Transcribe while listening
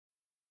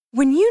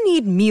When you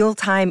need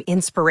mealtime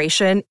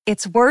inspiration,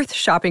 it's worth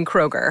shopping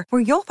Kroger,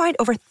 where you'll find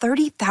over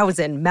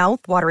 30,000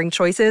 mouth-watering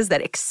choices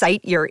that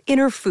excite your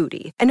inner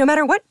foodie. And no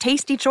matter what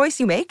tasty choice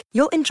you make,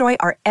 you'll enjoy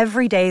our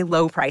everyday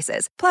low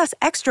prices, plus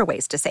extra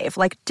ways to save,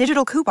 like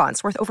digital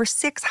coupons worth over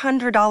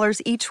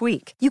 $600 each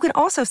week. You can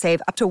also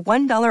save up to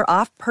 $1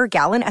 off per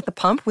gallon at the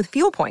pump with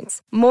fuel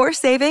points. More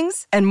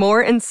savings and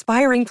more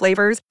inspiring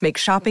flavors make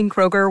shopping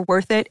Kroger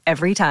worth it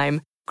every time.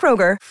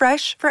 Kroger,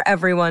 fresh for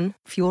everyone.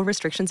 Fuel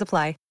restrictions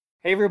apply.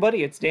 Hey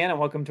everybody, it's Dan and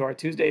welcome to our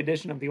Tuesday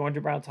edition of the Orange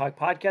and Brown Talk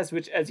podcast,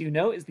 which, as you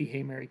know, is the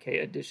Hey Mary Kay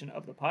edition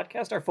of the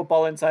podcast. Our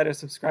Football Insider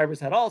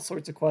subscribers had all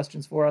sorts of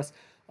questions for us,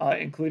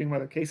 including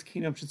whether Case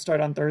Keenum should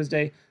start on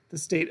Thursday, the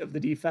state of the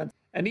defense,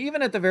 and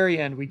even at the very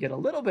end, we get a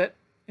little bit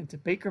into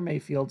Baker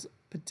Mayfield's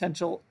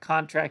potential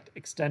contract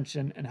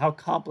extension and how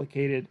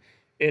complicated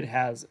it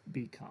has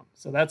become.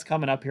 So that's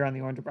coming up here on the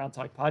Orange and Brown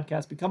Talk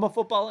podcast. Become a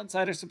Football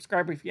Insider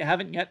subscriber if you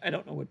haven't yet. I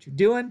don't know what you're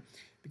doing,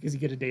 because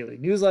you get a daily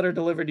newsletter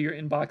delivered to your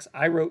inbox.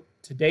 I wrote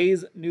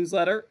today's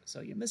newsletter,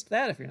 so you missed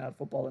that if you're not a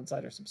Football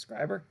Insider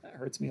subscriber. That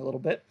hurts me a little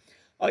bit.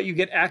 You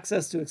get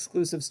access to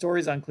exclusive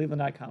stories on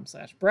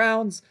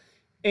cleveland.com/Browns,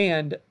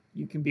 and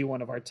you can be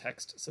one of our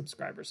text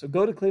subscribers. So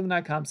go to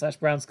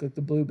cleveland.com/Browns, click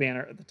the blue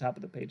banner at the top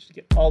of the page to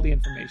get all the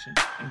information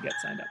and get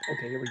signed up.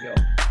 Okay, here we go.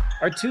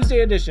 Our Tuesday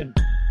edition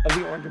of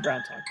the Orange and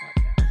Brown Talk podcast.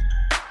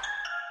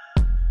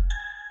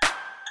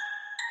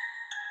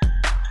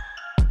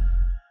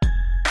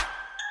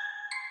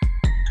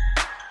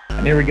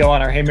 And here we go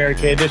on our Hey Mary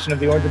Kay edition of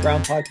the Orange and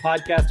Brown Talk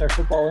podcast. Our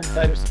Football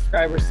Insider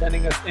subscribers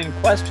sending us in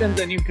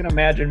questions, and you can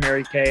imagine,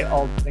 Mary Kay,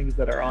 all the things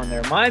that are on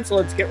their mind. So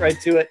let's get right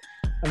to it,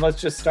 and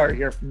let's just start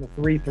here from the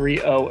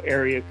 330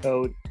 area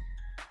code.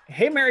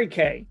 Hey Mary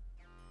Kay,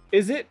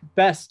 is it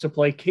best to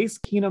play Case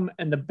Keenum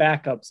and the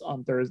backups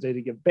on Thursday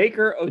to give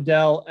Baker,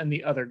 Odell, and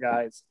the other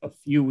guys a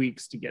few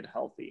weeks to get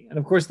healthy? And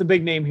of course, the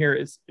big name here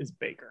is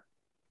Baker.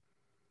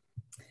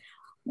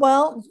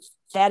 Well,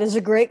 that is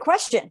a great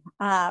question.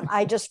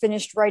 I just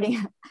finished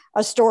writing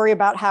a story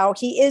about how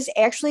he is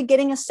actually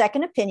getting a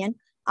second opinion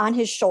on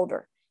his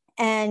shoulder.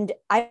 And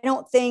I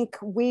don't think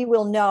we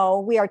will know.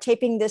 We are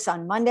taping this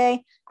on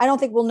Monday. I don't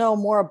think we'll know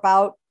more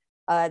about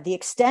the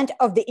extent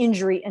of the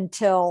injury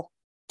until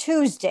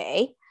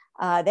Tuesday.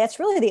 That's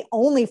really the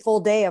only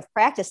full day of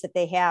practice that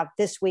they have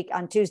this week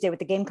on Tuesday, with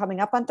the game coming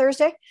up on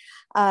Thursday.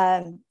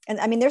 And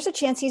I mean, there's a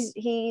chance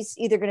he's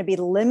either going to be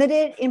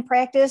limited in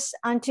practice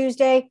on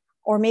Tuesday,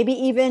 or maybe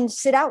even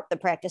sit out the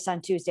practice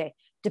on Tuesday,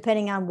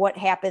 depending on what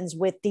happens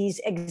with these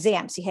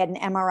exams. He had an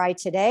MRI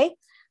today.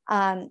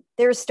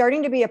 There's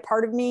starting to be a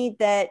part of me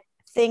that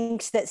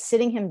thinks that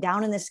sitting him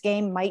down in this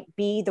game might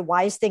be the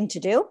wise thing to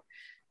do.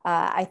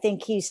 I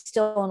think he's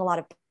still in a lot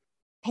of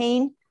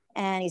pain,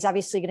 and he's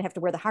obviously going to have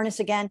to wear the harness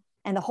again.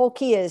 And the whole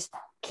key is,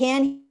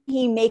 can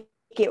he make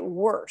it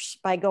worse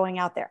by going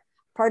out there?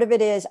 Part of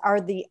it is, are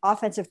the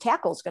offensive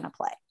tackles going to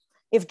play?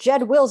 If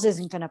Jed Wills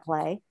isn't going to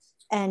play,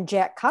 and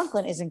Jack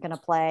Conklin isn't going to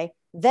play,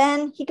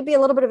 then he could be a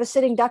little bit of a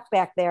sitting duck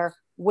back there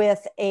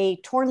with a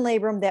torn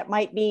labrum that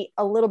might be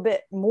a little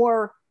bit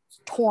more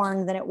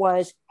torn than it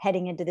was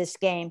heading into this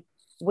game,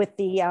 with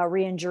the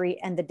re-injury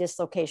and the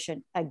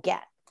dislocation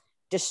again.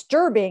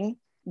 Disturbing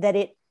that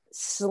it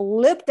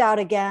slipped out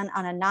again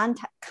on a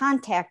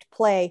non-contact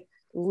play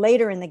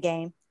later in the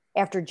game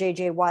after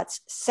J.J.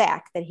 Watt's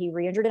sack that he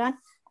re-injured it on.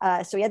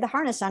 So he had the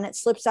harness on, it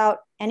slips out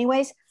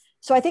anyways.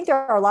 So I think there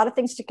are a lot of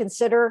things to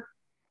consider.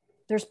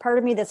 There's part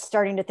of me that's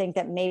starting to think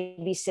that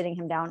maybe sitting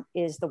him down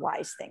is the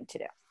wise thing to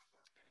do.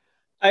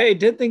 I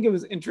did think it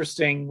was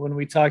interesting when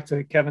we talked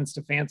to Kevin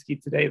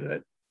Stefanski today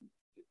that,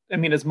 I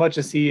mean, as much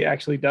as he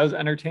actually does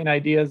entertain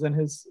ideas in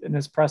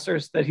his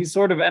pressers, that he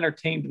sort of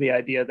entertained the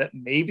idea that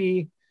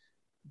maybe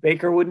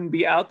Baker wouldn't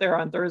be out there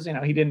on Thursday.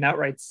 Now, he didn't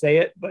outright say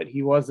it, but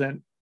he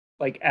wasn't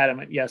like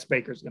adamant, yes,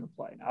 Baker's going to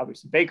play. Now,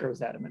 obviously Baker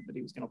was adamant that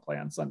he was going to play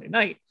on Sunday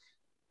night.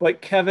 But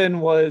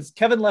Kevin left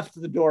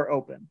the door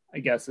open, I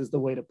guess is the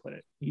way to put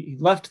it. He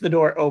left the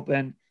door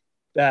open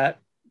that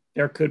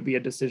there could be a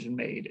decision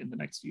made in the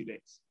next few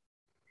days.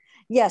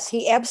 Yes,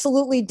 he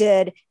absolutely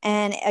did.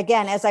 And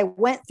again, as I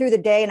went through the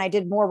day and I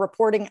did more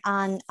reporting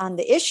on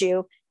the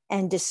issue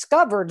and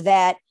discovered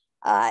that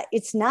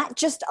it's not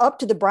just up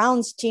to the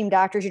Browns team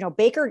doctors. You know,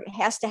 Baker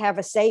has to have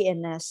a say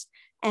in this.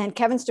 And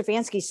Kevin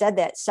Stefanski said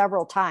that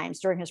several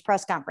times during his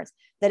press conference,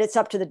 that it's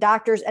up to the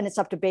doctors and it's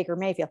up to Baker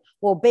Mayfield.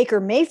 Well,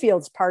 Baker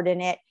Mayfield's part in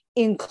it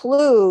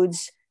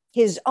includes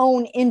his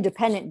own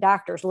independent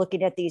doctors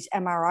looking at these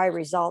MRI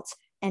results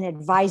and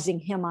advising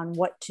him on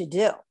what to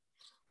do.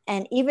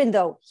 And even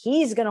though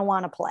he's going to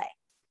want to play,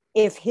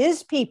 if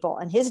his people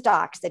and his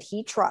docs that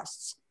he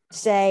trusts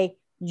say,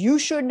 you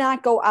should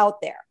not go out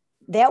there,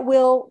 that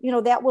will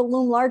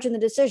loom large in the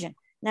decision.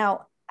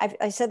 Now,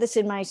 I said this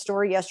in my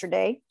story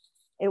yesterday.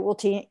 It will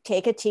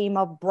take a team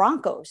of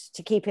Broncos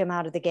to keep him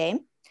out of the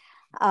game.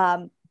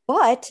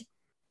 But,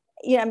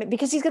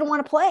 because he's going to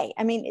want to play.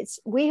 I mean,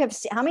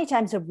 how many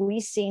times have we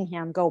seen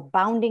him go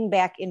bounding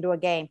back into a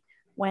game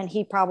when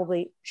he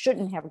probably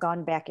shouldn't have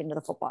gone back into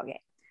the football game?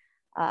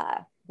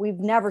 We've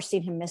never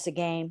seen him miss a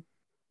game.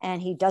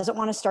 and he doesn't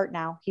want to start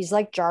now. He's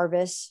like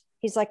Jarvis.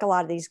 He's like a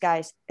lot of these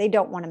guys. They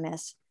don't want to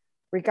miss,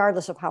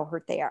 regardless of how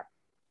hurt they are.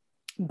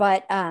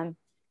 But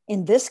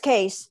in this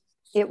case,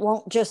 it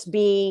won't just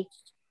be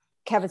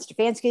Kevin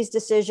Stefanski's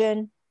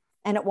decision,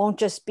 and it won't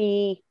just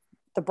be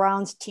the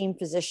Browns team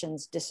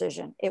physician's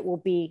decision. It will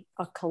be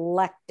a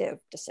collective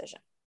decision.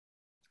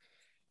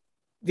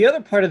 The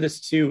other part of this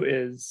too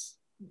is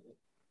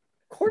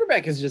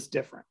quarterback is just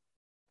different.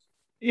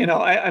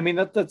 I mean,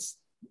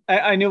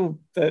 I knew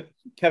that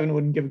Kevin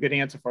wouldn't give a good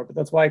answer for it, but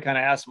that's why I kind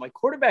of asked him, like,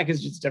 quarterback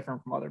is just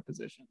different from other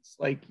positions.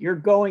 Like, you're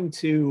going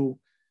to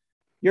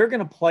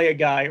play a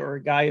guy, or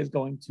a guy is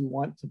going to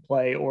want to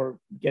play or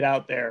get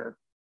out there,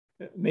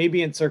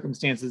 maybe in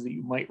circumstances that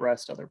you might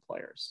rest other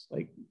players.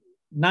 Like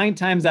 9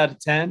 times out of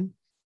 10,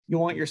 you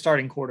want your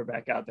starting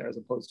quarterback out there as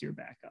opposed to your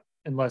backup,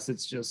 unless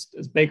it's just,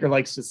 as Baker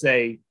likes to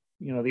say,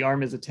 the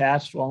arm is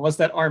attached. Well, unless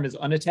that arm is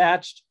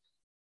unattached,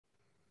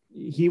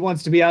 he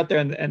wants to be out there.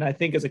 And I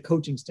think as a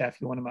coaching staff,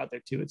 you want him out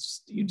there too.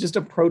 You just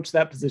approach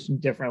that position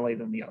differently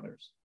than the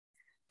others.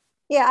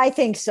 Yeah, I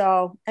think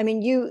so. I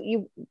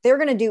mean, they're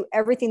going to do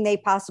everything they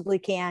possibly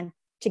can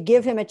to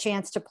give him a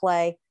chance to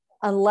play,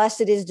 unless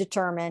it is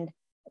determined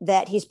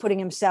that he's putting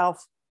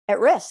himself at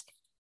risk.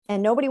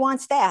 And nobody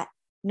wants that.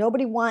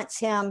 Nobody wants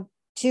him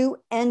to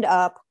end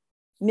up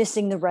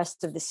missing the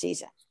rest of the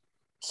season.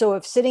 So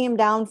if sitting him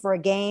down for a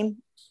game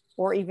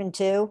or even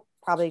 2,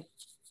 probably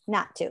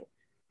not 2,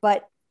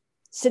 but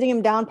sitting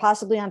him down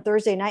possibly on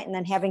Thursday night and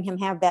then having him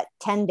have that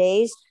 10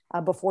 days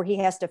before he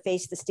has to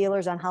face the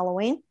Steelers on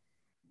Halloween,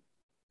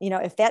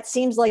 if that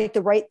seems like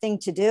the right thing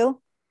to do,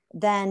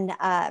 then,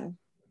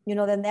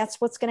 then that's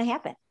what's going to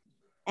happen.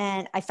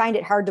 And I find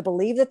it hard to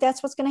believe that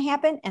that's what's going to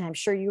happen. And I'm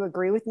sure you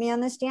agree with me on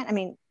this, Dan. I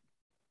mean,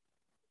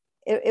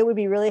 it would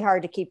be really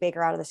hard to keep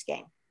Baker out of this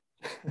game.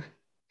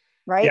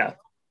 Right? Yeah.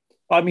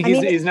 I mean,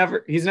 he's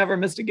never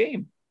missed a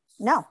game.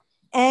 No.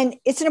 And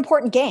it's an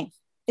important game.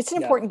 It's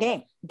an important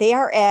game. They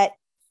are at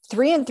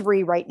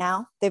 3-3 right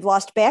now. They've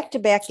lost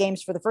back-to-back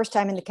games for the first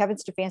time in the Kevin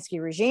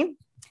Stefanski regime.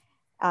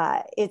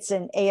 It's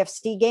an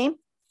AFC game,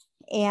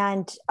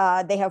 and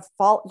they have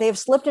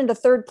slipped into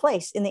 3rd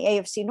place in the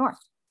AFC North.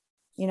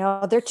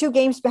 They're 2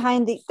 games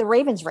behind the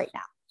Ravens right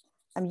now.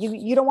 I mean,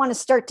 you don't want to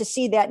start to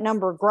see that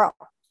number grow.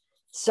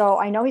 So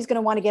I know he's going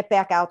to want to get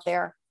back out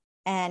there,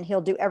 and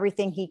he'll do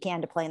everything he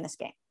can to play in this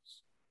game.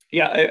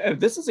 Yeah,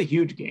 this is a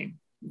huge game.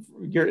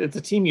 It's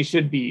a team you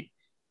should beat.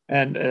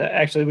 And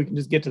actually, we can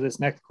just get to this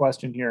next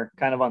question here,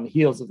 kind of on the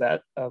heels of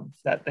that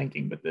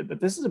thinking. But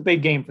this is a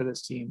big game for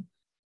this team,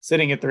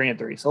 sitting at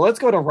 3-3. So let's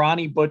go to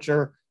Ronnie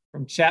Butcher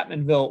from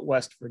Chapmanville,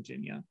 West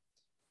Virginia.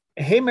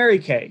 Hey, Mary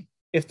Kay,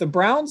 if the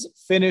Browns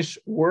finish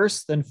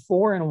worse than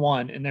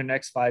 4-1 in their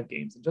next 5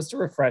 games, and just to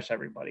refresh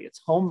everybody,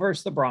 it's home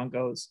versus the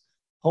Broncos,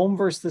 home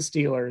versus the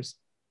Steelers,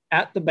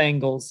 at the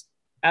Bengals,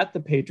 at the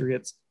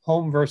Patriots,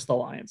 home versus the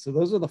Lions. So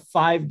those are the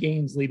 5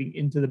 games leading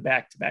into the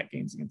back-to-back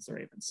games against the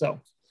Ravens.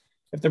 So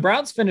if the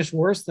Browns finish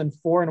worse than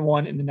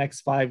 4-1 in the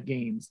next 5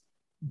 games,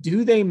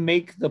 do they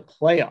make the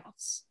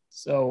playoffs?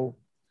 So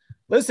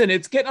listen,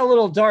 it's getting a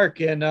little dark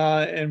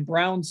in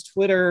Browns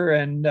Twitter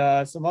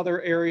and some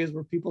other areas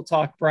where people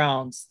talk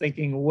Browns,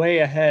 thinking way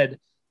ahead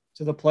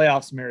to the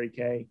playoffs, Mary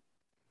Kay.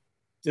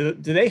 Do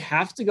they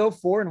have to go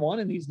 4-1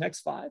 in these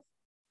next 5?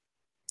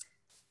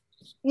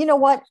 You know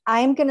what?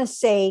 I'm going to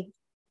say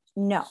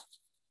no.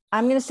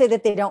 I'm going to say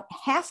that they don't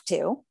have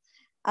to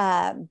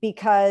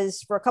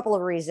because for a couple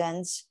of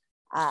reasons.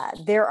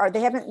 They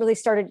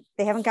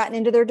haven't gotten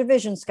into their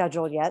division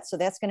schedule yet. So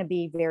that's going to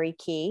be very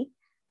key.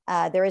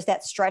 There is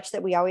that stretch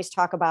that we always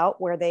talk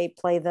about where they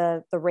play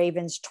the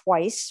Ravens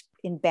twice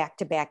in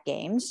back-to-back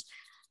games.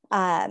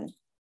 And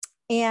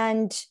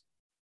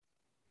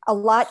a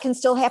lot can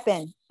still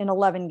happen in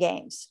 11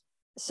 games.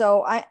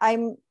 So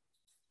I'm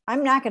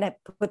not going to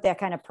put that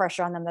kind of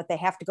pressure on them that they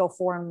have to go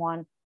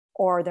 4-1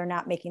 or they're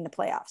not making the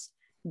playoffs,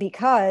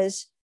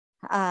 because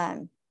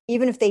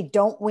even if they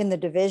don't win the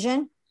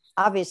division,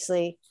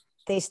 obviously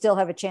they still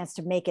have a chance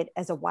to make it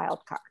as a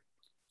wild card.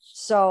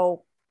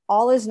 So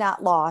all is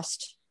not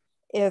lost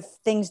if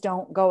things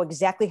don't go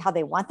exactly how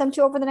they want them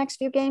to over the next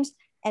few games.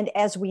 And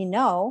as we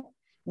know,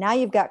 now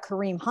you've got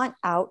Kareem Hunt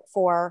out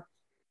for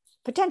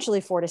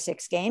potentially 4 to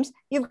 6 games.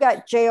 You've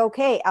got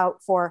JOK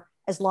out for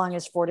as long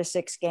as 4 to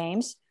 6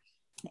 games.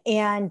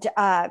 And,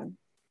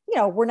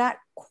 we're not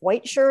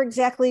quite sure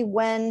exactly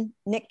when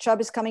Nick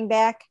Chubb is coming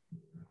back.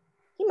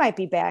 He might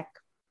be back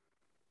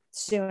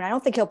soon. I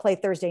don't think he'll play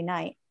Thursday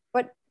night,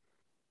 but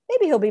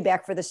maybe he'll be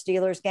back for the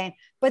Steelers game.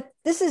 But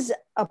this is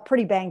a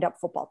pretty banged up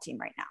football team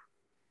right now.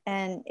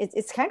 And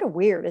it's kind of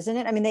weird, isn't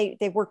it? I mean,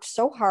 they worked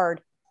so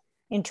hard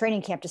in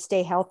training camp to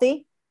stay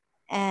healthy,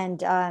 and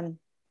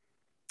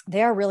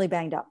they are really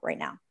banged up right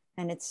now.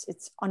 And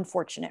it's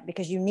unfortunate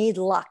because you need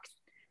luck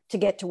to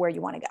get to where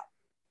you want to go.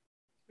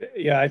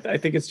 Yeah, I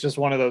think it's just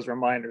one of those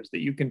reminders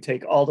that you can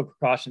take all the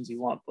precautions you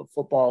want, but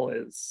football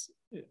is,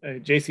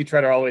 JC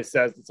Treader always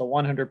says, it's a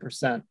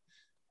 100%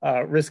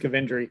 risk of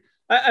injury.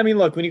 I mean,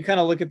 look, when you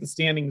kind of look at the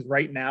standings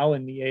right now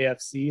in the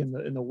AFC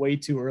and the way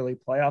too early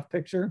playoff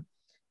picture,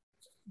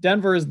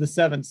 Denver is the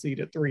 7th seed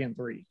at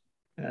 3-3.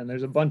 And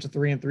there's a bunch of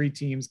 3-3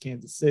 teams,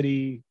 Kansas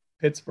City,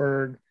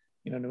 Pittsburgh,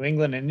 New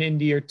England and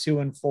Indy are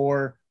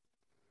 2-4.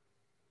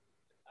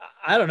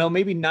 I don't know,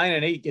 maybe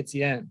 9-8 gets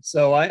you in.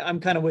 So I'm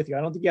kind of with you.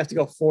 I don't think you have to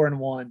go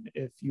 4-1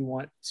 if you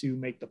want to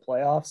make the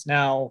playoffs.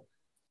 Now,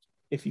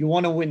 if you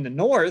want to win the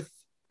North,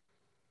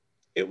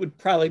 it would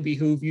probably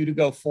behoove you to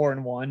go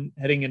 4-1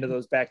 heading into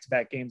those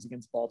back-to-back games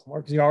against Baltimore,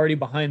 because you're already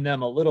behind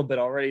them a little bit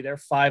already. They're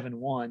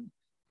 5-1,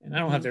 and I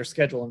don't have their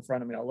schedule in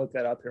front of me. I'll look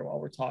that up here while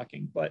we're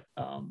talking. But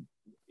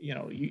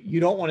you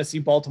don't want to see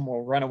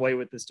Baltimore run away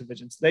with this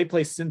division. So they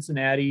play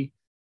Cincinnati.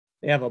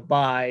 They have a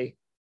bye.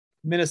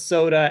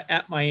 Minnesota,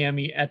 at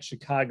Miami, at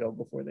Chicago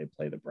before they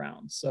play the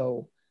Browns.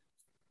 So,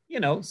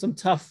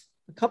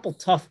 a couple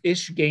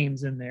tough-ish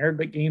games in there,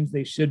 but games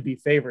they should be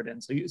favored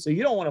in. So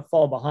you don't want to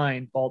fall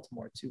behind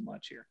Baltimore too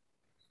much here.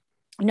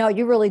 No,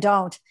 you really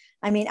don't.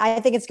 I mean, I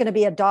think it's going to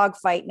be a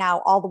dogfight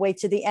now all the way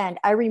to the end.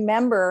 I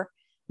remember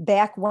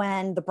back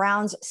when the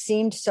Browns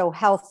seemed so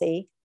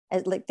healthy,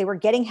 like they were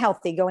getting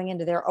healthy going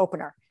into their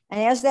opener.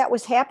 And as that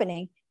was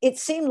happening, it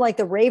seemed like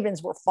the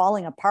Ravens were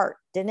falling apart,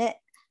 didn't it?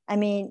 I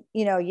mean,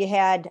 you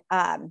had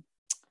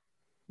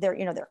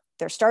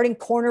their starting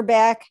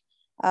cornerback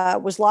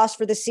was lost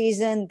for the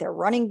season. Their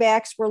running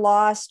backs were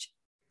lost.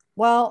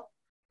 Well,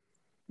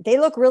 they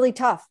look really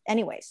tough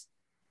anyways.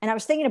 And I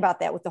was thinking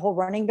about that with the whole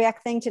running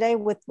back thing today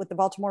with the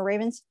Baltimore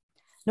Ravens.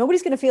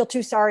 Nobody's going to feel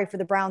too sorry for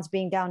the Browns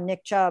being down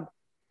Nick Chubb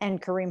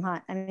and Kareem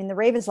Hunt. I mean, the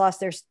Ravens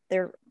lost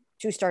their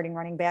 2 starting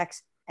running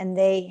backs, and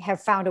they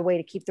have found a way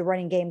to keep the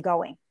running game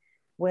going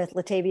with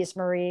Latavius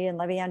Murray and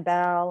Le'Veon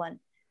Bell and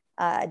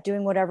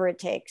doing whatever it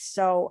takes.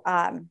 So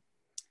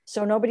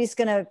nobody's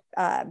going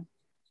to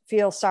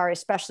feel sorry,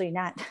 especially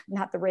not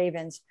the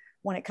Ravens,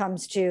 when it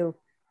comes to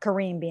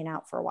Kareem being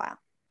out for a while.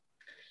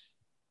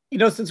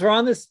 Since we're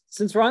on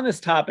this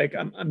topic,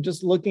 I'm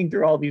just looking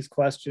through all these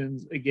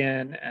questions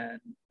again, and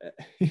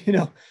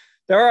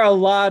there are a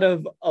lot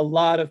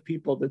of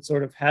people that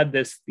sort of had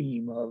this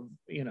theme of,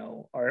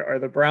 are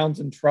the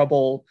Browns in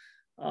trouble?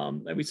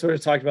 And we sort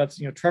of talked about,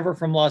 Trevor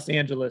from Los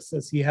Angeles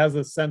says he has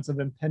a sense of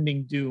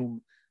impending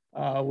doom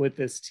with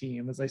this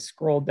team. As I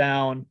scroll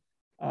down,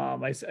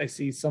 I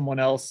see someone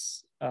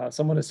else.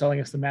 Someone is telling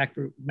us the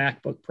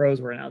MacBook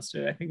Pros were announced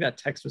today. I think that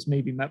text was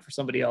maybe meant for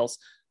somebody else.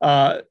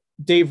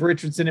 Dave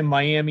Richardson in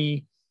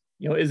Miami.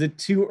 Is it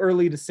too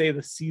early to say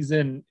the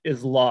season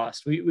is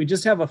lost? We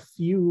just have a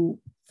few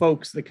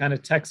folks that kind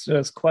of texted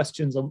us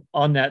questions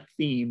on that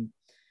theme.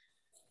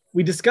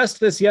 We discussed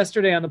this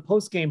yesterday on the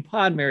post-game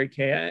pod, Mary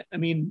Kay. I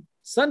mean,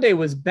 Sunday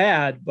was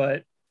bad,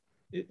 but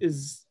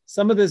is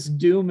some of this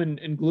doom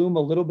and gloom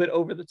a little bit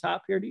over the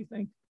top here, do you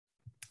think?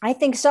 I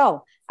think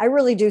so. I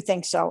really do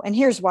think so. And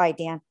here's why,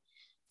 Dan.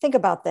 Think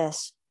about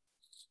this.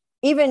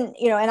 Even,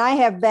 and I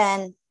have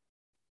been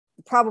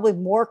probably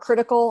more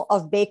critical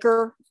of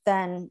Baker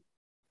than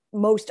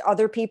most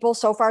other people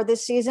so far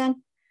this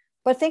season.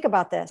 But think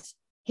about this.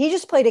 He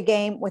just played a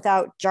game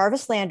without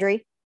Jarvis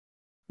Landry,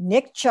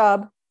 Nick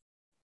Chubb,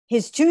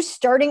 his 2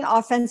 starting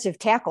offensive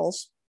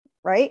tackles,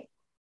 right?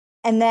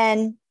 And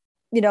then,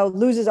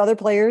 loses other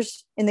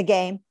players in the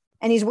game,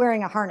 and he's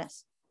wearing a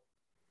harness.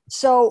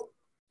 So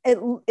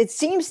it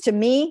seems to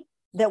me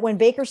that when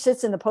Baker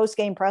sits in the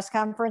post-game press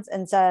conference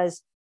and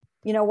says,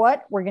 you know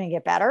what, we're going to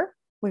get better.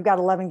 We've got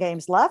 11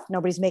 games left.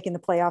 Nobody's making the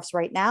playoffs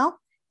right now.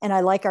 And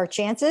I like our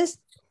chances.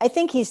 I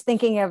think he's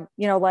thinking of,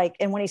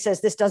 and when he says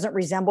this doesn't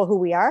resemble who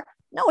we are,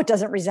 no, it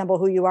doesn't resemble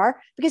who you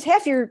are, because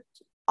half your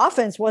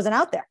offense wasn't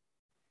out there,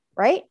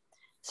 right?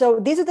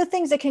 So these are the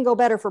things that can go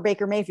better for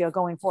Baker Mayfield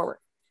going forward.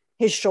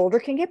 His shoulder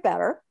can get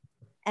better,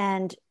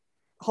 and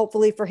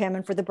hopefully for him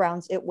and for the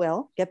Browns, it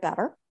will get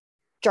better.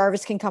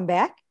 Jarvis can come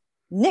back.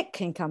 Nick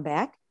can come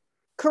back.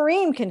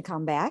 Kareem can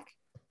come back.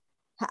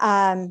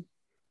 Odell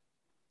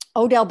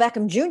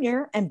Beckham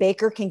Jr. and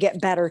Baker can get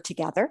better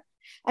together.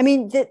 I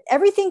mean,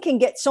 everything can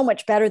get so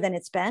much better than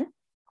it's been.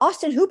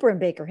 Austin Hooper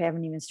and Baker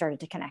haven't even started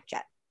to connect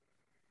yet.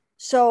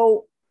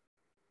 So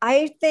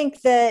I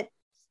think that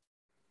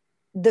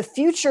the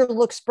future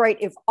looks bright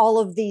if all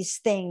of these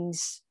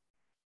things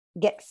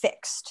get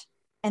fixed,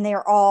 and they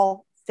are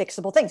all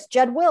fixable things.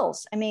 Jed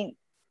Wills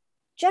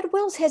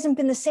hasn't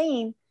been the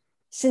same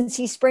since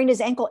he sprained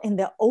his ankle in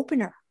the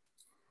opener.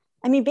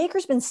 I mean,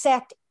 Baker's been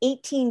sacked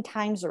 18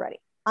 times already,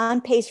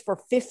 on pace for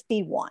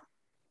 51.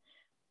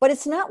 But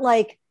it's not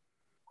like,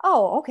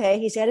 oh, okay,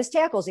 he's had his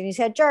tackles, and he's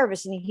had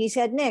Jarvis, and he's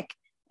had Nick,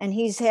 and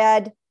he's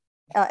had,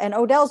 and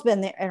Odell's been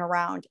there and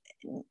around,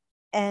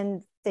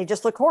 and they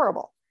just look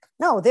horrible.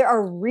 No, there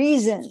are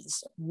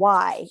reasons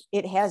why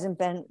it hasn't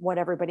been what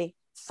everybody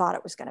thought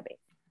it was going to be.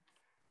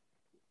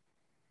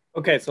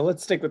 Okay, so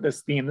let's stick with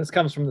this theme. This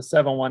comes from the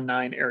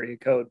 719 area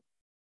code.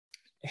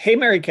 Hey,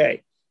 Mary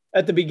Kay.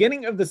 At the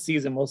beginning of the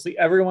season, mostly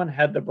everyone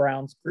had the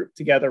Browns grouped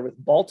together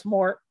with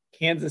Baltimore,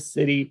 Kansas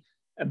City,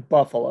 and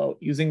Buffalo.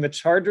 Using the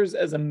Chargers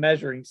as a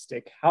measuring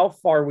stick, how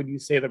far would you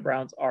say the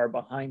Browns are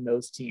behind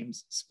those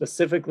teams,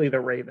 specifically the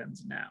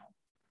Ravens now?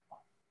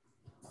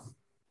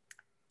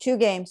 2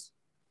 games.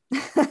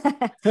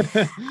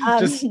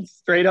 Just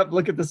straight up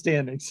look at the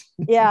standings.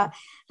 Yeah.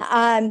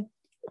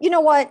 You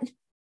know what?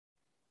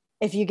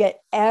 If you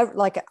get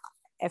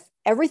if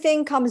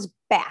everything comes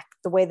back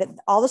the way that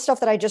all the stuff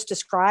that I just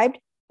described,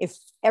 if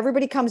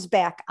everybody comes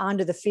back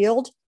onto the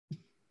field,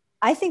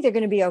 I think they're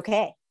going to be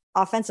okay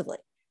offensively.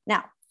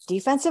 Now,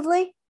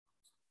 defensively,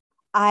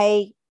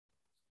 I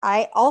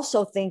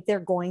also think they're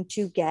going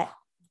to get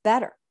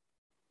better.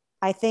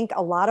 I think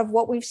a lot of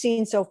what we've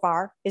seen so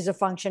far is a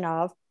function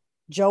of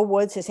Joe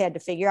Woods has had to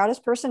figure out his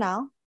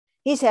personnel.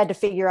 He's had to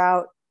figure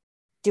out,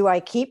 do I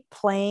keep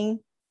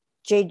playing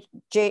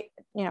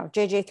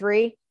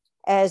JJ3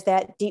 as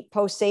that deep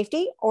post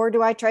safety, or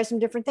do I try some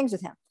different things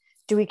with him?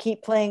 Do we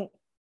keep playing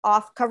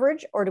off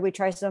coverage, or do we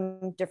try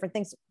some different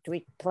things? Do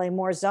we play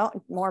more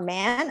zone, more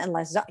man and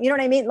less zone? You know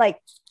what I mean? Like,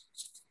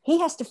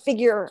 he has to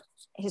figure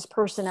his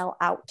personnel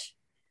out.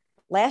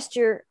 Last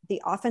year,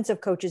 the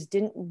offensive coaches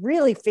didn't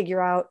really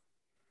figure out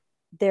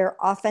their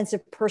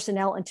offensive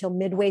personnel until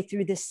midway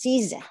through the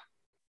season.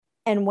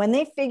 And when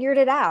they figured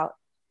it out,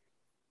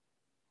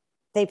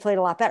 they played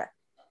a lot better.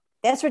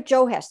 That's what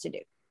Joe has to do.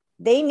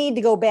 They need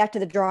to go back to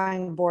the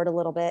drawing board a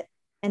little bit,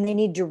 and they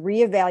need to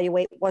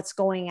reevaluate what's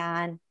going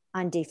on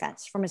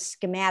defense from a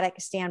schematic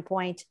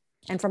standpoint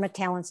and from a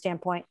talent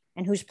standpoint,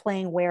 and who's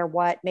playing where,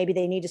 what. Maybe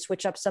they need to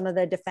switch up some of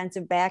the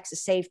defensive backs, the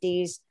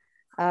safeties,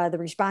 the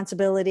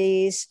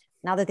responsibilities,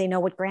 now that they know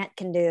what Grant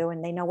can do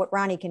and they know what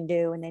Ronnie can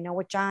do and they know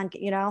what John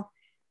can, you know.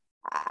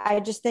 I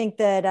just think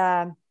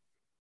that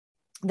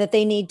that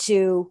they need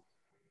to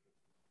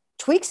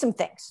tweak some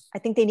things. I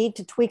think they need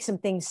to tweak some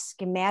things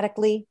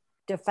schematically,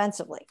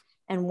 defensively.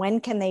 And when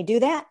can they do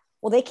that?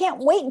 Well, they can't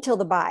wait until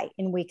the bye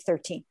in week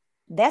 13.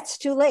 That's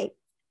too late.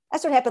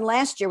 That's what happened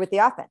last year with the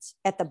offense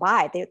at the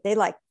bye. They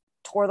like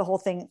tore the whole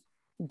thing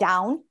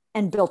down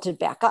and built it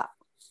back up.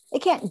 They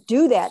can't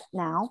do that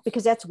now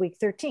because that's week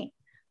 13.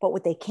 But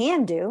what they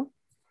can do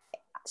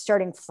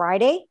starting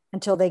Friday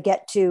until they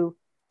get to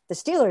the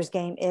Steelers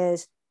game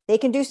is they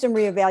can do some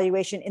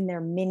reevaluation in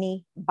their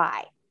mini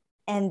bye.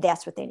 And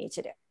that's what they need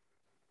to do.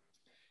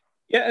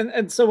 Yeah.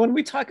 And so when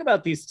we talk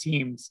about these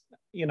teams,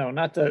 you know,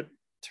 not to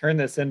turn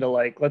this into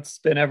like, let's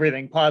spin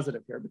everything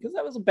positive here, because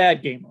that was a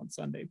bad game on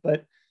Sunday.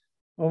 But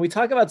when we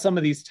talk about some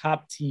of these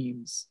top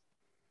teams,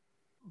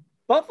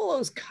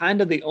 Buffalo's kind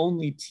of the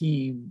only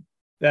team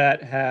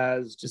that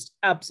has just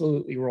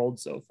absolutely rolled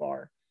so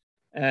far.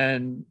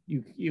 And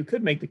you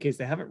could make the case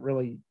they haven't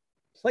really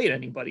played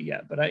anybody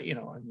yet, but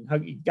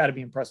you got to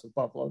be impressed with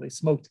Buffalo. They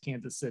smoked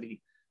Kansas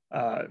City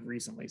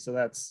recently, so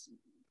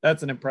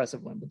that's an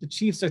impressive win. But the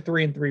Chiefs are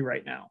 3-3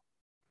 right now,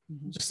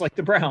 just like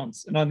the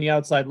Browns, and on the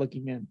outside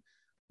looking in.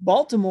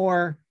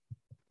 Baltimore,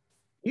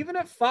 even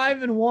at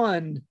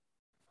 5-1,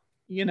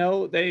 you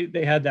know,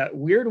 they had that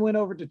weird win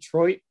over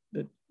Detroit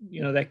that,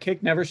 you know, that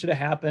kick never should have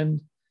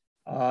happened.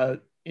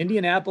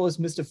 Indianapolis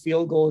missed a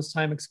field goal as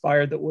time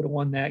expired that would have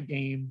won that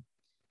game.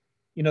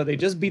 You know, they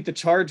just beat the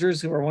Chargers,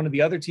 who are one of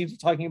the other teams we're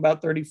talking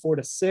about,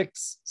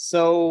 34-6.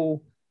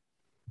 So,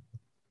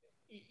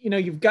 you know,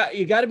 you got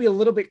to be a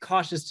little bit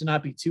cautious to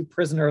not be too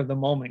prisoner of the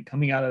moment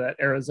coming out of that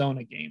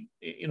Arizona game.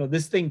 You know,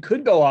 this thing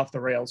could go off the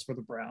rails for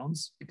the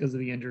Browns because of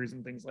the injuries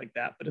and things like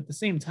that. But at the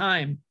same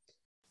time,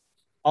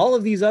 all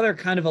of these other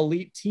kind of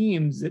elite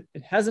teams, it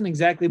hasn't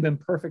exactly been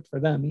perfect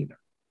for them either.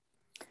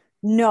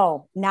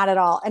 No, not at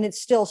all. And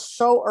it's still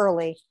so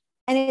early.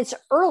 And it's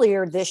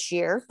earlier this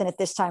year than at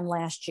this time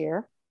last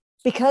year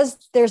because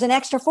there's an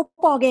extra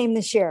football game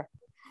this year.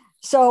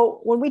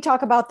 So when we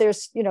talk about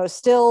there's, you know,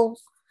 still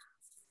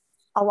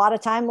a lot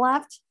of time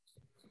left,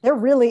 there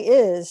really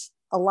is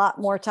a lot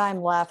more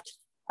time left,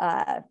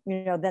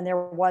 you know, than there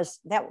was.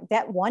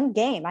 That one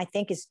game, I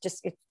think, is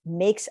just, it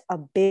makes a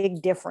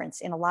big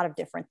difference in a lot of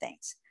different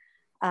things.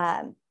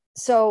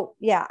 So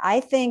yeah, I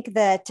think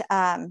that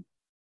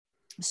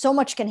so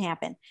much can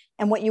happen.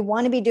 And what you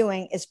want to be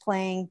doing is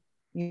playing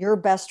your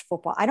best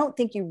football. I don't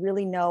think you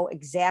really know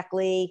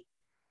exactly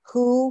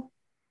who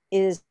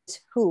is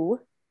who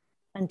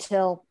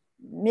until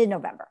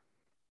mid-November.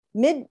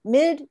 Mid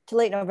to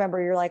late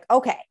November, you're like,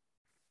 okay,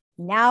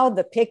 now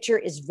the picture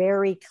is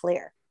very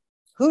clear.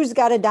 Who's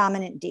got a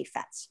dominant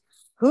defense?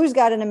 Who's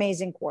got an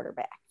amazing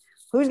quarterback?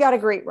 Who's got a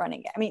great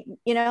running game? I mean,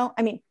 you know,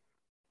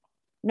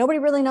 nobody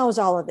really knows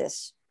all of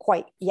this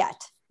quite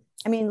yet.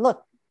 I mean,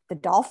 look, the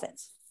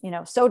Dolphins, you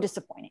know, so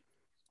disappointing.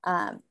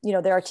 You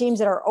know, there are teams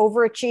that are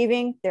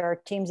overachieving. There are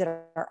teams that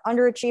are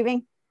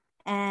underachieving,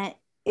 and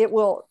it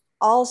will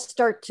all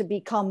start to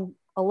become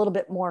a little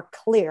bit more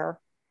clear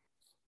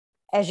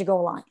as you go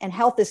along. And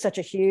health is such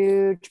a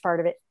huge part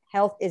of it.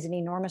 Health is an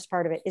enormous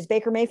part of it. Is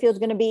Baker Mayfield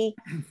going to be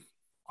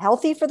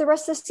healthy for the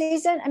rest of the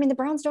season? I mean, the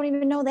Browns don't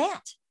even know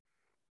that.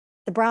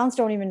 The Browns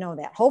don't even know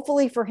that.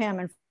 Hopefully for him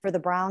and for the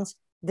Browns,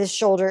 this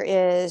shoulder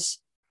is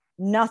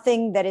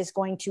nothing that is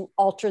going to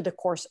alter the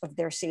course of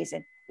their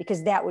season,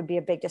 because that would be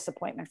a big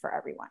disappointment for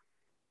everyone.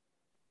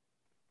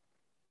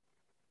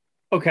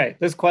 Okay,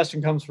 this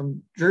question comes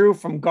from Drew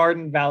from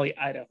Garden Valley,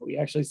 Idaho. He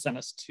actually sent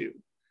us two.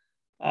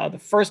 The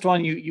first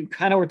one, you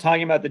kind of were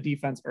talking about the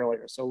defense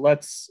earlier, so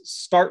let's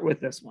start with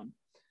this one.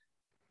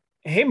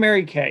 Hey,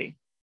 Mary Kay,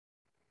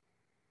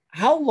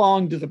 how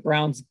long do the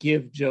Browns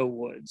give Joe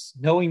Woods,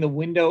 knowing the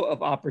window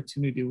of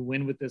opportunity to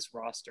win with this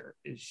roster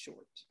is short?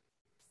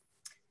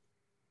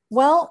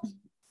 Well,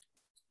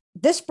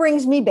 this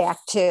brings me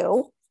back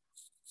to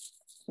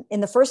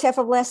in the first half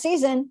of last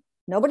season,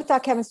 nobody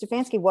thought Kevin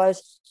Stefanski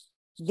was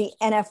the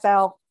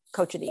NFL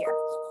coach of the year,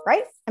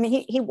 right? I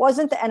mean, he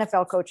wasn't the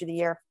NFL coach of the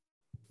year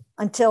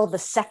until the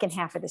second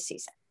half of the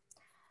season.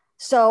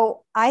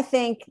 So I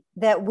think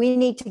that we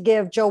need to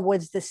give Joe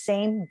Woods the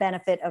same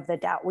benefit of the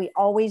doubt. We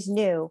always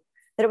knew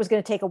that it was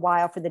going to take a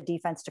while for the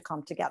defense to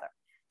come together.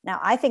 Now,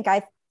 I think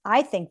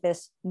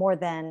this more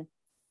than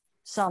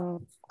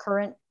some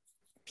current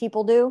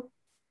people do,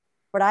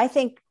 but I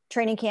think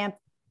training camp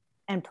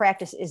and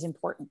practice is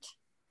important.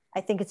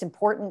 I think it's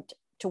important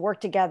to work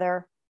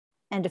together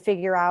and to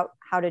figure out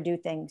how to do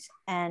things.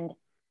 And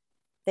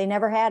they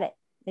never had it.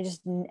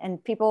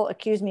 And people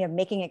accuse me of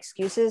making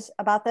excuses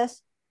about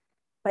this,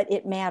 but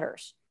it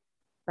matters,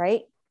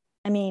 right?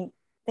 I mean,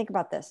 think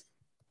about this.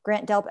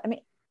 Grant Delpit, I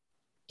mean,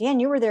 Dan,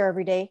 you were there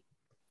every day.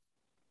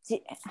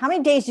 How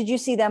many days did you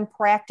see them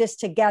practice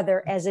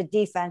together as a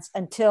defense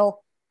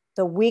until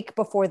the week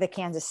before the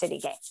Kansas City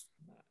game?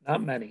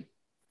 Not many.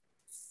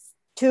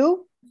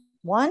 2,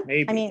 1?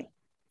 Maybe. I mean,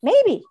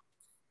 maybe.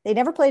 They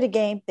never played a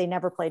game. They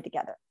never played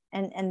together.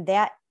 And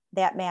that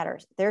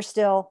matters. They're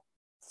still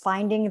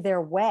finding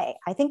their way.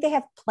 I think they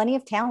have plenty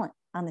of talent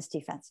on this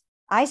defense.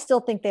 I still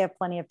think they have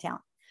plenty of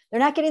talent. They're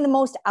not getting the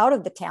most out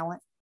of the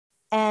talent.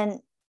 And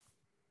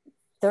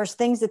there's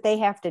things that they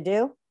have to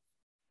do.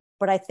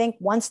 But I think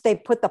once they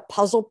put the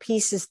puzzle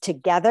pieces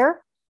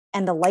together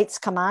and the lights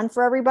come on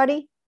for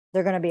everybody,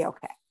 they're going to be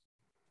okay.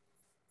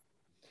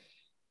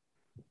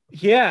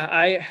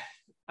 Yeah,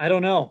 I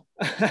don't know.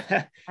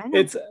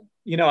 It's,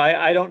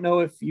 I don't know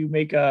if you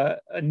make a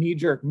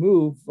knee-jerk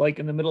move like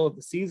in the middle of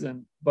the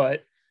season,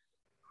 but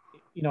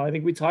I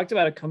think we talked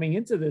about it coming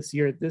into this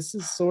year. This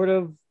is sort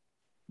of,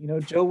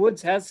 Joe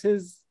Woods has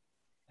his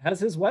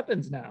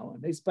weapons now,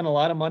 and they spent a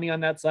lot of money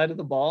on that side of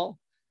the ball.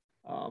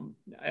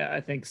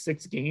 I think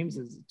 6 games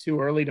is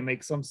too early to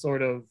make some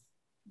sort of,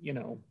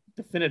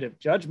 definitive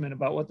judgment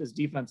about what this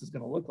defense is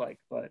going to look like,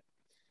 but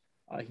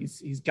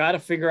he's got to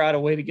figure out a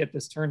way to get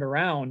this turned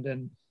around.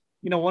 And,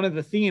 one of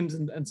the themes,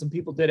 and some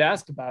people did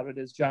ask about it,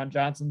 is John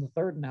Johnson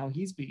III and how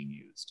he's being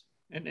used.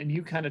 And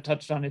you kind of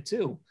touched on it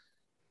too.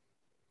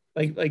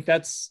 Like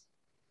that's,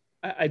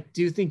 I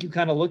do think you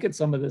kind of look at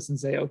some of this and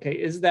say, okay,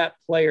 is that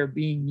player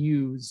being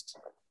used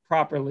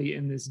properly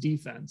in this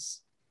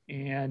defense?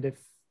 And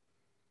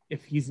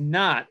if he's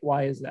not,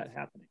 why is that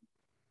happening?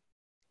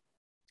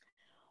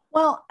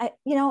 Well,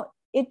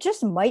 it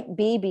just might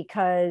be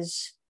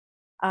because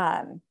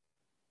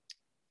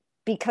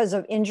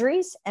of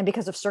injuries and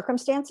because of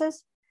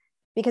circumstances,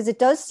 because it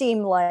does seem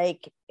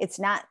like it's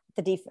not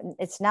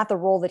the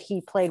role that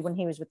he played when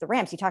he was with the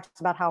Rams. He talks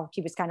about how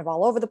he was kind of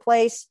all over the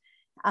place.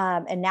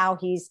 And now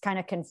he's kind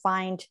of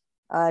confined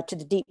to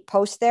the deep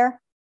post there.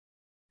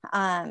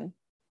 And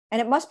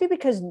it must be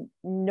because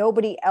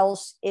nobody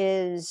else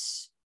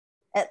is,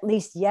 at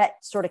least yet,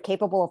 sort of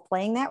capable of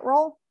playing that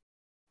role.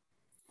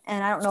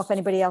 And I don't know if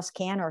anybody else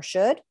can or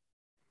should,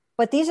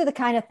 but these are the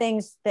kind of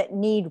things that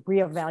need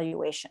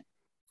reevaluation.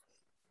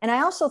 And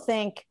I also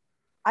think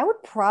I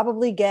would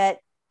probably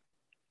get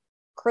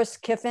Chris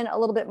Kiffin a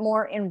little bit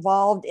more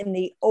involved in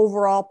the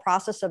overall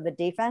process of the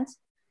defense.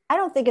 I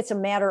don't think it's a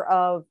matter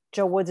of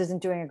Joe Woods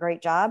isn't doing a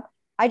great job.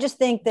 I just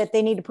think that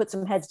they need to put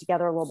some heads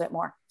together a little bit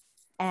more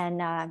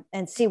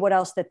and see what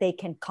else that they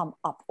can come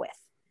up with.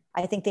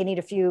 I think they need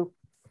a few,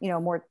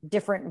 more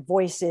different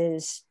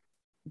voices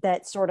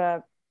that sort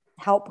of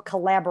help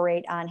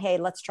collaborate on, hey,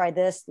 let's try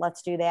this,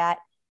 let's do that.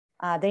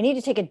 They need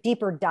to take a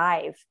deeper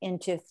dive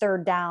into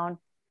third down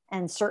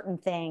and certain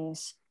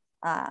things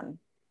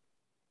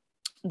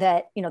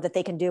that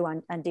they can do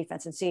on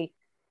defense, and see,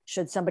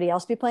 should somebody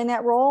else be playing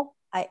that role?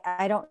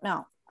 I don't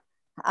know.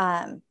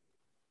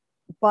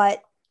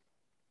 But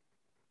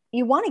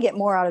you want to get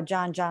more out of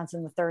John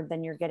Johnson III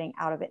than you're getting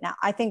out of it. Now,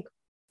 I think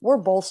we're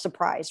both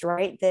surprised,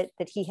 right? That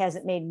he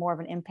hasn't made more of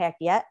an impact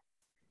yet.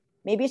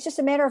 Maybe it's just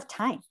a matter of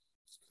time.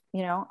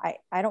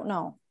 I don't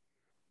know,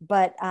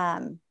 but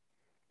I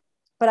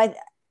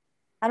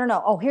don't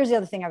know. Oh, here's the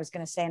other thing I was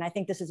going to say. And I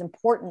think this is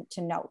important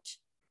to note.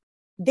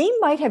 They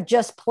might have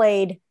just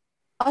played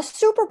a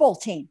Super Bowl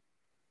team.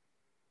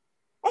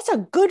 That's a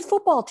good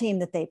football team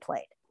that they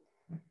played.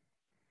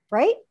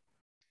 Right?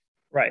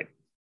 Right.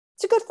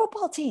 It's a good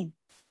football team.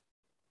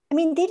 I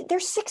mean, they're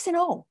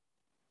 6-0.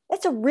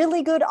 That's a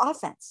really good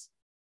offense.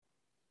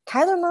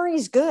 Kyler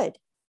Murray's good.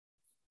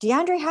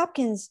 DeAndre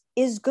Hopkins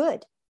is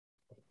good.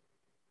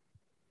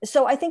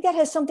 So I think that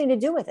has something to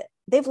do with it.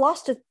 They've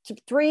lost to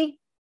 3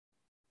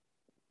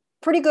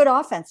 pretty good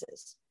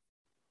offenses.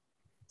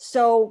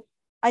 So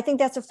I think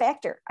that's a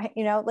factor.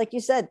 Like you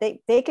said,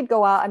 they could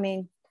go out. I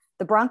mean,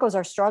 the Broncos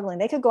are struggling.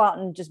 They could go out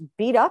and just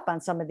beat up on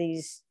some of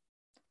these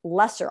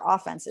lesser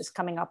offenses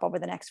coming up over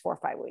the next 4 or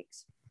 5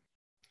 weeks.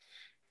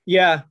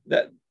 Yeah,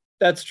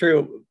 that's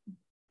true.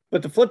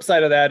 But the flip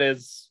side of that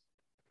is,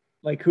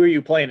 like, who are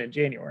you playing in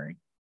January?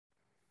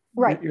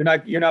 Right.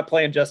 You're not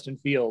playing Justin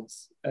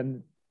Fields,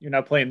 and you're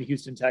not playing the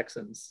Houston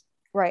Texans,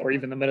 Right. or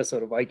even the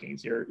Minnesota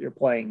Vikings. You're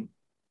playing.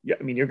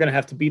 I mean, you're going to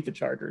have to beat the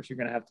Chargers. You're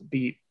going to have to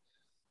beat.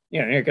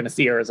 You're going to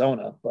see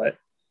Arizona, but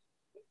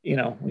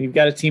when you've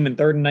got a team in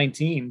 3rd and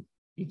 19,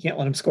 you can't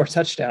let them score a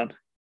touchdown.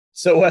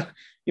 So,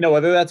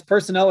 whether that's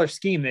personnel or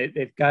scheme,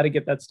 they've got to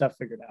get that stuff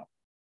figured out.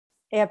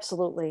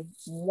 Absolutely.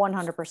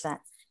 100%.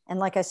 And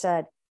like I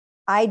said,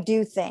 I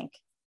do think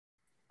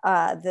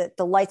that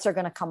the lights are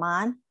going to come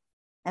on.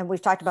 And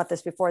we've talked about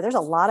this before. There's a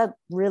lot of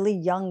really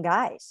young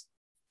guys.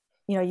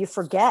 You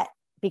forget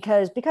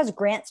because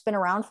Grant's been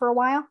around for a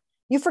while,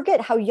 you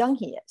forget how young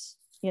he is,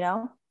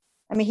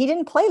 I mean, he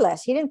didn't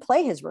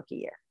play his rookie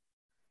year.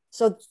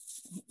 So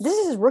this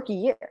is his rookie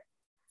year.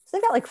 So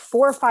they've got like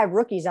 4 or 5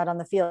 rookies out on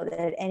the field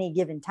at any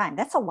given time.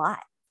 That's a lot.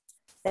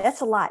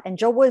 And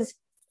Joe Woods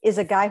is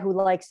a guy who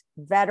likes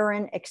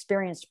veteran,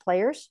 experienced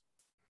players.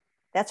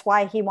 That's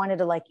why he wanted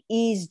to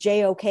ease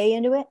JOK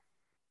into it.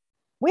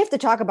 We have to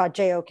talk about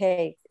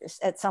JOK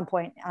at some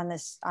point on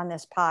this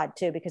pod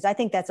too, because I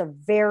think that's a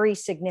very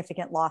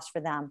significant loss for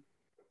them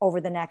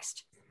over the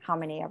next how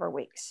many ever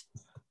weeks.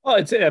 Oh,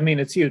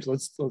 it's huge.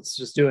 Let's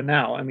just do it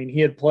now. I mean,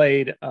 he had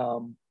played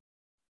about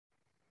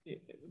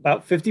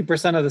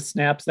 50% of the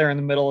snaps there in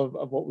the middle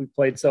of what we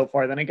played so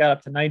far. Then it got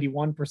up to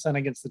 91%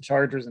 against the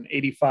Chargers and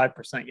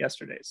 85%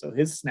 yesterday. So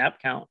his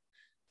snap count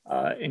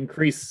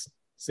increased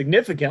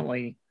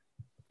significantly,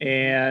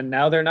 and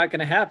now they're not going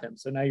to have him.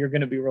 So now you're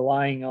going to be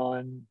relying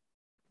on,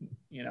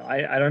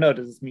 I don't know.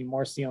 Does this mean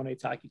more Sione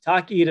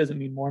Takitaki? Does it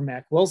mean more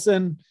Mack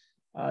Wilson?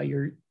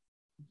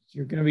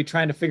 You're going to be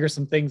trying to figure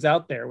some things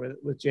out there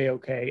with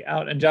JOK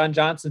out. And John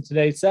Johnson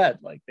today said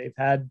they've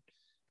had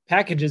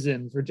packages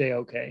in for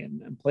JOK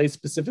and plays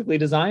specifically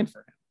designed for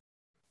him.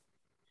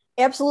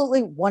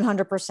 Absolutely.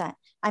 100%.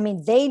 I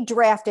mean, they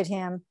drafted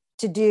him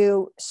to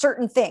do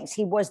certain things.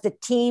 He was the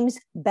team's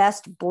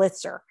best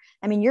blitzer.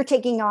 I mean, you're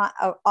taking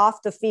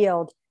off the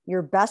field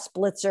your best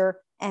blitzer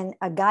and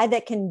a guy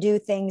that can do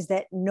things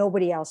that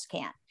nobody else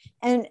can.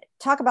 And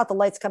talk about the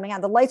lights coming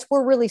on. The lights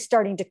were really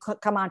starting to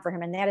come on for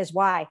him. And that is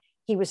why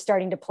he was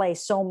starting to play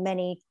so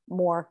many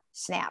more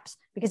snaps,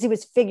 because he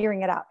was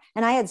figuring it out.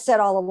 And I had said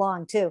all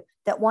along too,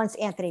 that once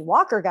Anthony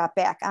Walker got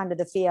back onto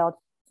the field,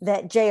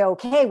 that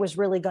JOK was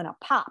really going to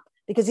pop,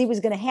 because he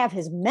was going to have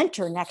his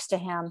mentor next to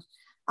him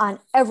on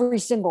every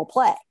single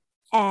play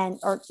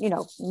or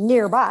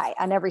nearby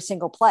on every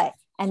single play.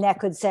 And that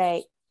could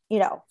say,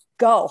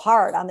 go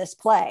hard on this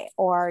play,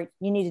 or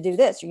you need to do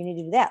this, or you need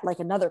to do that, like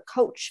another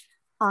coach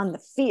on the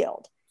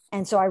field.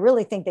 And so I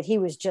really think that he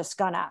was just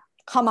going to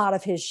come out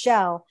of his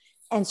shell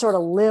and sort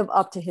of live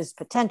up to his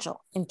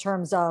potential in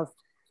terms of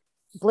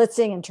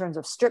blitzing, in terms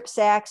of strip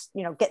sacks,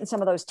 getting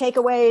some of those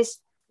takeaways.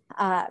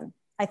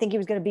 I think he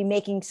was going to be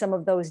making some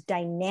of those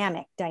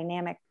dynamic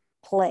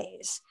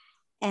plays.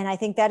 And I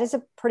think that is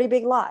a pretty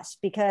big loss,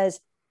 because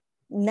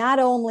not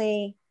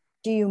only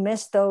do you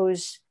miss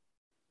those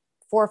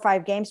 4 or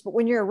 5 games, but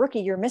when you're a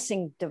rookie, you're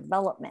missing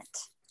development.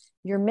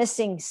 You're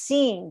missing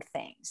seeing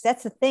things.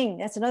 That's the thing.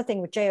 That's another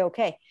thing with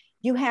JOK.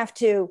 You have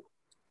to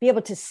be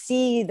able to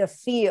see the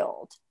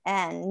field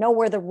and know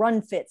where the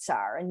run fits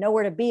are and know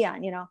where to be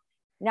on,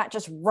 not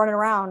just running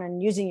around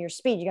and using your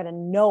speed. You got to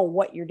know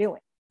what you're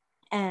doing.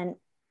 And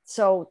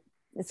so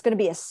it's going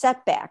to be a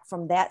setback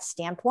from that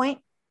standpoint.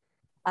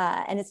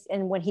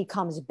 And when he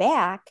comes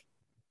back,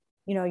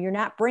 you're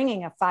not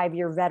bringing a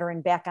 5-year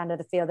veteran back onto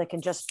the field that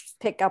can just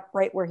pick up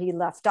right where he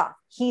left off.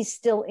 He's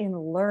still in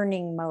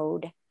learning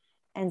mode.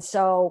 And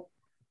so,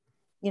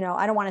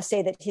 I don't want to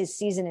say that his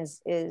season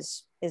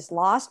is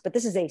lost, but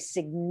this is a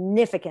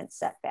significant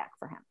setback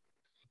for him.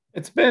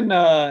 It's been,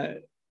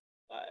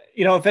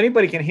 if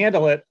anybody can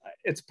handle it,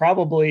 it's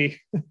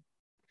probably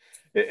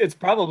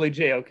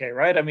JOK,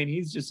 right? I mean,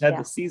 he's just had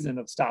the season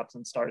of stops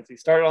and starts. He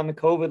started on the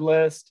COVID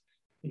list.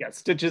 He got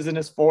stitches in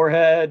his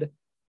forehead.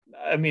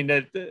 I mean,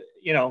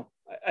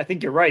 I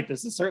think you're right.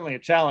 This is certainly a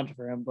challenge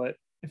for him, but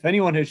if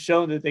anyone has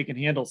shown that they can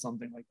handle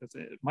something like this,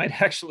 it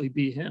might actually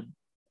be him.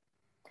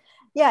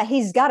 Yeah,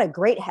 he's got a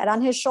great head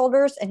on his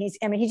shoulders, and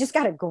he just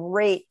got a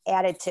great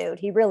attitude.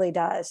 He really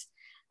does.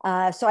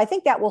 So I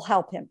think that will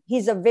help him.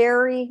 He's a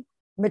very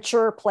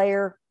mature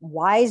player,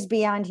 wise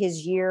beyond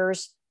his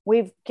years.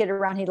 We've kidded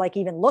around. He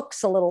even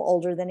looks a little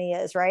older than he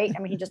is, right? I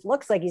mean, he just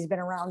looks like he's been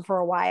around for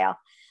a while.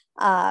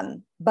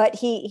 But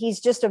he's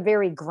just a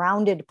very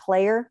grounded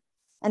player.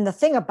 And the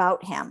thing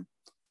about him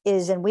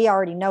is, and we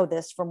already know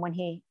this from when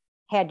he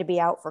had to be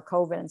out for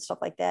COVID and stuff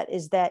like that,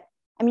 is that,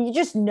 I mean, you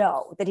just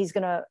know that he's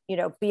going to,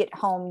 be at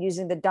home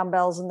using the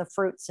dumbbells and the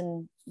fruits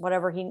and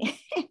whatever he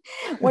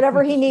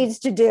needs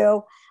to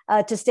do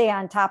to stay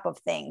on top of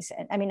things.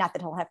 And I mean, not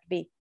that he'll have to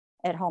be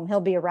at home. He'll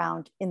be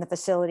around in the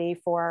facility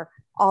for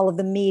all of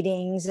the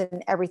meetings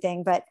and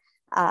everything, but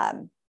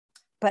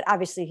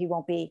obviously he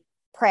won't be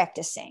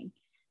practicing.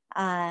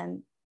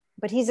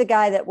 But he's a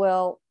guy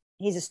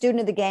he's a student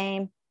of the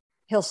game.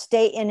 He'll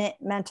stay in it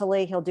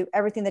mentally. He'll do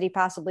everything that he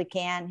possibly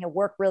can. He'll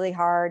work really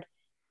hard.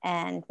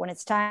 And when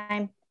it's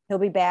time, he'll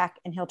be back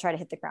and he'll try to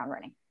hit the ground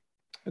running.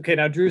 Okay,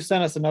 now Drew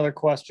sent us another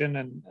question,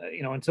 and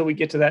until we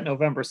get to that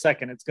November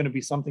 2nd, it's going to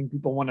be something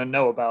people want to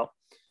know about.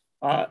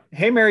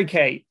 Hey, Mary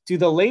Kay, do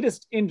the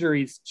latest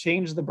injuries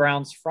change the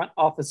Browns' front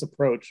office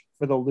approach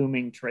for the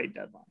looming trade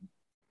deadline?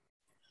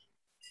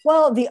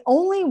 Well, the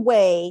only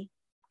way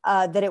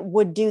that it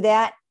would do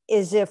that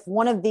is if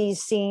one of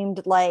these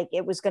seemed like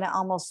it was going to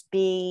almost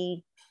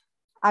be,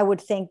 I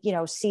would think,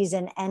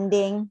 season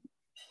ending.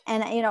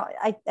 And,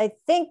 I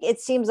think it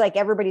seems like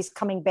everybody's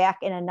coming back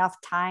in enough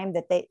time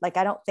that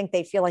I don't think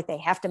they feel like they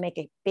have to make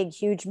a big,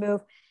 huge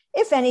move.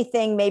 If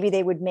anything, maybe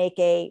they would make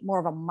more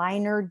of a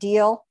minor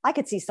deal. I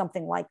could see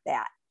something like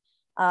that.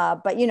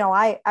 But,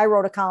 I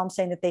wrote a column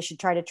saying that they should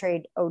try to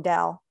trade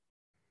Odell.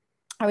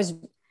 I was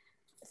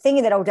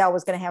thinking that Odell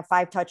was going to have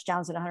 5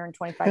 touchdowns and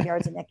 125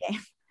 yards in that game.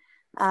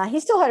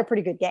 He still had a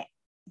pretty good game.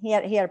 He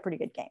had a pretty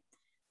good game,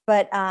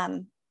 but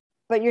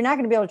you're not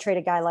going to be able to trade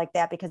a guy like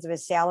that because of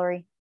his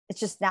salary. It's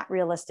just not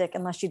realistic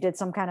unless you did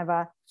some kind of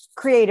a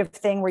creative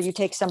thing where you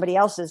take somebody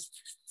else's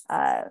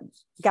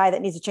guy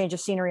that needs a change of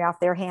scenery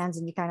off their hands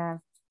and you kind of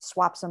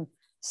swap some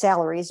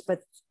salaries. But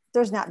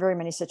there's not very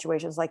many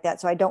situations like that.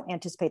 So I don't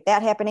anticipate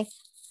that happening.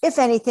 If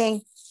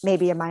anything,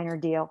 maybe a minor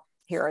deal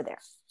here or there.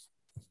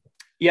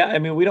 Yeah, I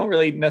mean, we don't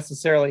really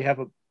necessarily have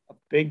a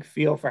big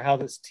feel for how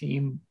this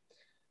team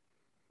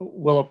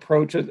will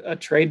approach a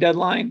trade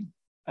deadline.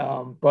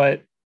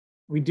 But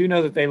we do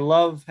know that they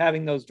love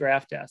having those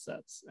draft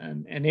assets.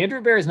 And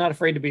Andrew Berry is not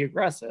afraid to be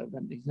aggressive,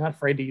 and he's not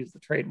afraid to use the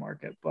trade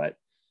market. But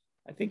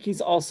I think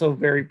he's also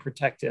very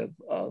protective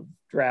of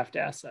draft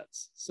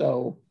assets.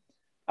 So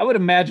I would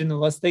imagine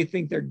unless they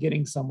think they're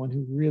getting someone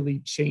who really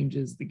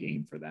changes the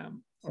game for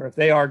them, or if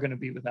they are going to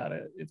be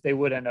if they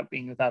would end up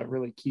being without a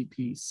really key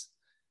piece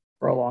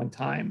for a long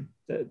time,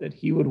 that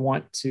he would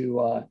want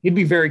to, he'd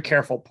be very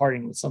careful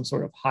parting with some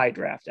sort of high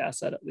draft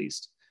asset, at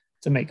least,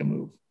 to make a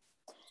move.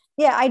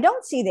 Yeah, I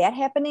don't see that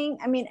happening.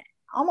 I mean,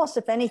 almost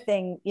if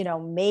anything,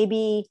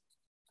 maybe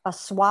a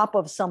swap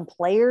of some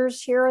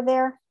players here or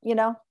there,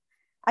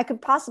 I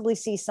could possibly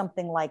see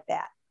something like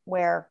that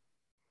where,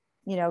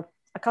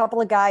 a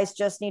couple of guys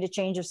just need a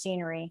change of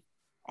scenery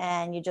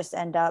and you just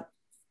end up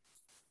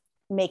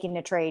making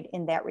a trade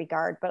in that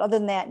regard. But other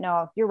than that,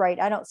 no, you're right.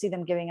 I don't see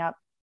them giving up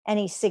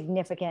any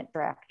significant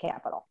draft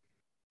capital.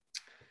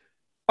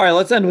 All right,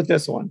 let's end with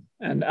this one.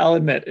 And I'll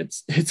admit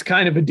it's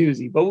kind of a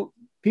doozy, but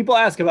people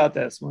ask about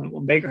this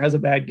when Baker has a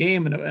bad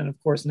game. And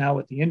of course, now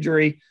with the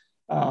injury.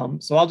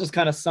 So I'll just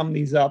kind of sum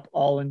these up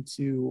all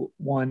into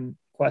one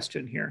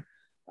question here.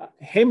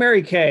 Hey,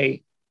 Mary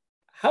Kay,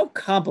 how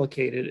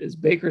complicated is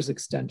Baker's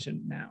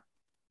extension now?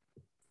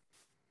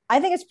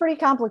 I think it's pretty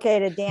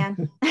complicated,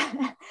 Dan.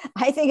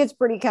 I think it's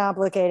pretty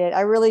complicated.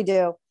 I really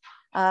do.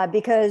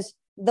 Because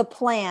the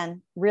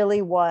plan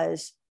really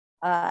was,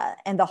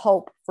 and the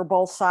hope for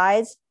both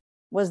sides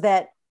was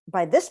that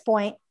by this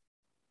point,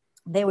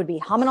 they would be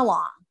humming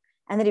along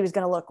and that he was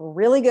going to look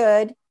really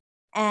good.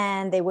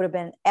 And they would have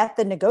been at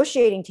the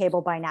negotiating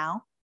table by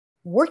now,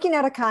 working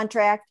out a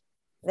contract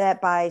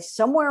that by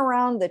somewhere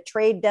around the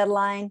trade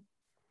deadline,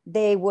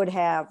 they would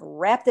have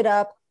wrapped it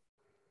up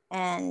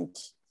and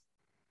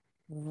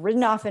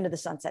ridden off into the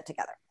sunset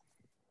together.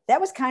 That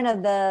was kind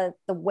of the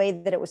way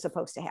that it was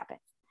supposed to happen.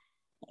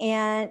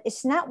 And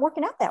it's not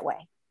working out that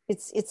way.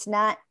 It's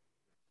not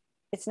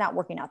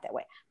working out that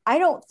way. I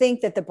don't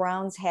think that the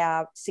Browns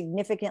have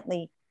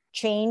significantly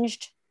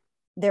changed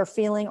their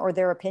feeling or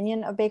their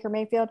opinion of Baker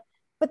Mayfield,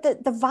 but the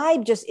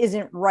vibe just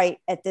isn't right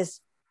at this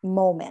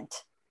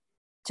moment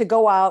to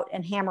go out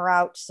and hammer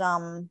out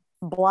some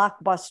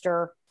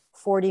blockbuster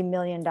 $40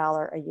 million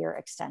a year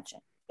extension.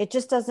 It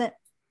just doesn't,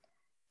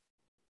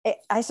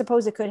 I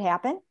suppose it could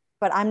happen,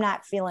 but I'm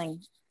not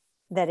feeling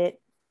that it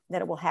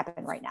will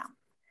happen right now.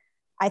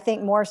 I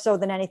think more so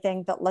than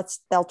anything that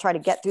they'll try to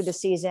get through the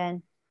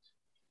season,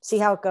 see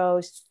how it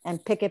goes,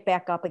 and pick it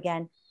back up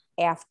again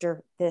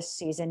after this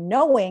season,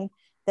 knowing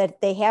that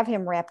they have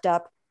him wrapped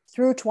up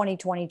through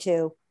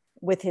 2022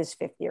 with his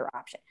 5th-year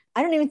option.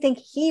 I don't even think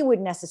he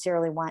would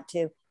necessarily want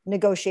to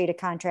negotiate a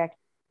contract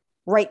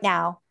right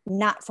now,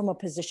 not from a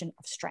position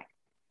of strength.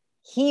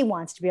 He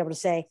wants to be able to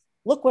say,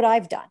 look what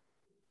I've done.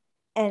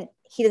 And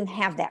he doesn't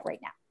have that right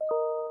now.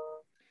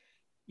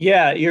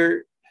 Yeah,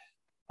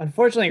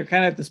 unfortunately, you're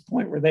kind of at this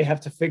point where they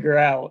have to figure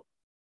out,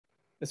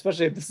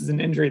 especially if this is an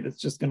injury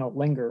that's just going to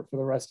linger for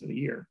the rest of the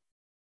year.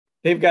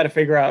 They've got to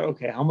figure out,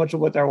 okay, how much of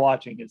what they're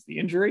watching is the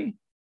injury?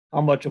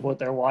 How much of what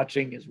they're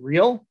watching is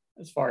real?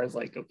 As far as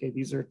like, okay,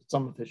 these are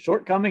some of his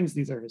shortcomings.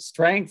 These are his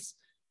strengths.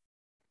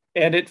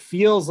 And it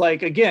feels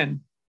like,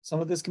 again, some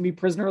of this can be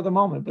prisoner of the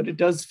moment, but it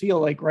does feel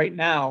like right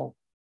now,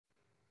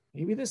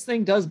 maybe this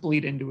thing does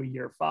bleed into a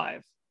year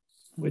 5,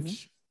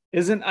 which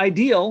isn't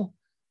ideal,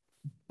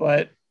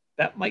 but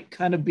that might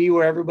kind of be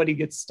where everybody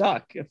gets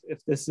stuck.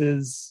 If this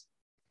is,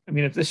 I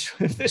mean, if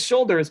this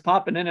shoulder is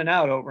popping in and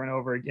out over and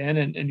over again,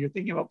 and you're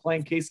thinking about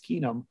playing Case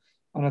Keenum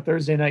on a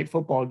Thursday night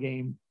football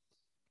game,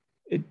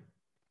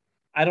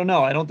 I don't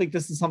know. I don't think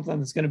this is something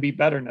that's going to be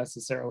better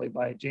necessarily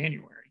by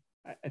January.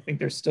 I think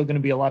there's still going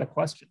to be a lot of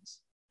questions.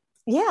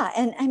 Yeah.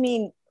 And I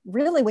mean,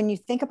 really, when you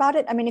think about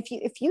it, I mean,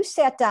 if you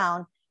sat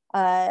down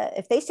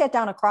if they sat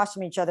down across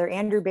from each other,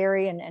 Andrew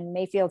Berry and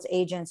Mayfield's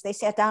agents, they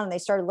sat down and they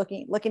started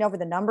looking over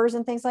the numbers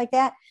and things like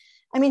that.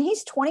 I mean,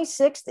 he's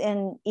 26th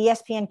in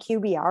ESPN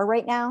QBR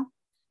right now.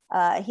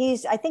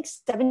 He's, I think,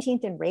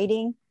 17th in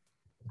rating.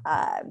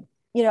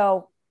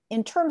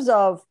 In terms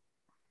of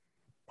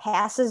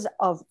passes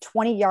of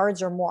 20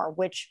 yards or more,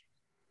 which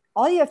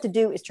all you have to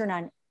do is turn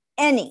on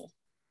any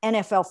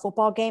NFL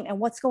football game, and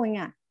what's going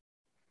on?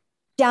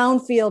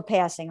 Downfield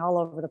passing all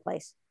over the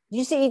place.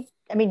 You see,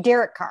 I mean,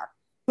 Derek Carr,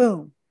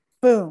 boom,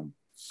 boom,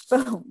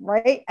 boom,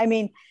 right? I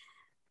mean,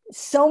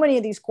 so many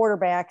of these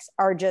quarterbacks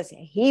are just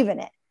heaving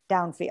it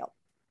downfield.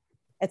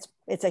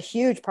 It's a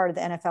huge part of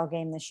the NFL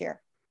game this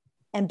year.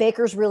 And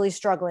Baker's really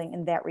struggling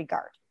in that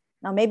regard.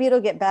 Now, maybe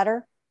it'll get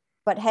better,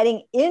 but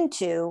heading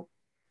into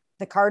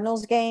the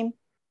Cardinals game,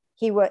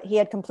 he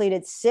had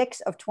completed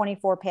 6 of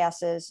 24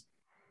 passes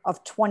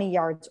of 20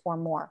 yards or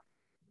more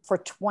for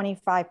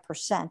 25,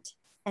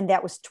 and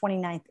that was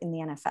 29th in the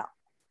NFL.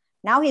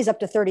 Now he's up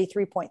to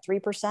 33.3%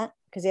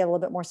 because he had a little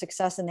bit more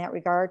success in that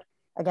regard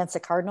against the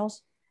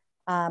Cardinals.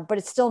 But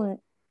it's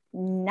still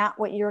not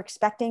what you're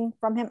expecting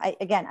from him.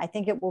 I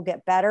think it will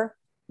get better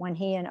when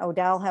he and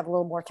Odell have a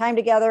little more time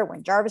together,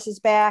 when Jarvis is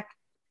back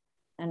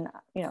and,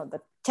 the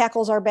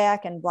tackles are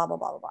back and blah, blah,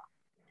 blah, blah,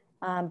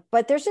 blah.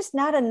 But there's just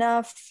not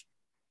enough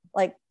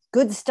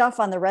good stuff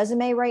on the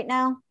resume right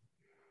now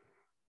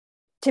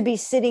to be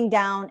sitting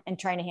down and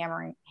trying to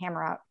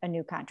hammer out a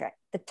new contract.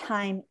 The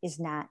time is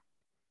not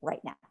right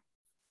now.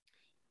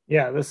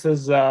 Yeah, this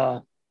has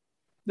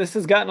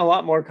gotten a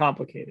lot more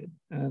complicated.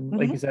 And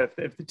like you said,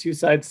 if the two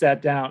sides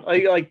sat down,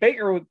 like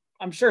Baker,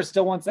 I'm sure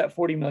still wants that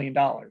 $40 million.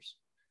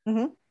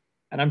 Mm-hmm.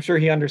 And I'm sure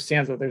he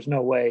understands that there's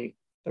no way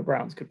the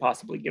Browns could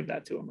possibly give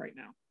that to him right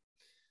now.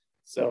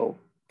 So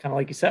kind of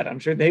like you said, I'm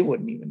sure they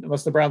wouldn't even,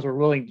 unless the Browns were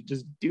willing to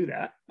just do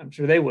that. I'm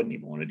sure they wouldn't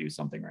even want to do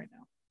something right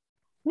now.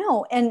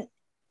 No. And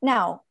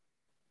now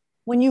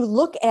when you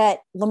look at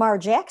Lamar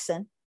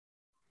Jackson,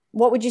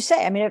 what would you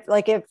say? I mean,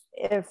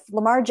 if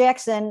Lamar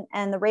Jackson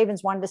and the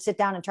Ravens wanted to sit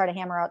down and try to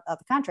hammer out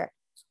the contract,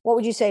 what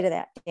would you say to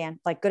that, Dan?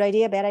 Good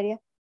idea, bad idea?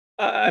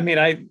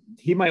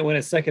 He might win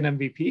a second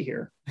MVP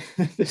here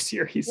this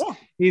year.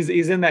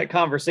 He's in that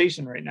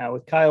conversation right now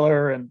with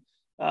Kyler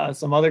and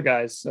some other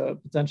guys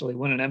potentially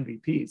win an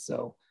MVP.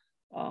 So,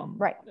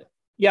 right.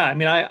 Yeah. I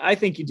mean, I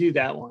think you do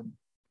that one.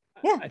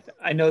 Yeah.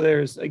 I know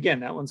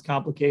that one's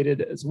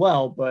complicated as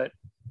well, but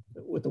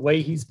with the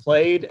way he's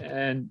played,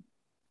 and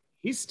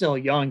he's still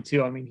young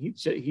too. I mean, he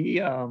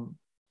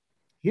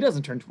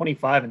doesn't turn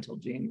 25 until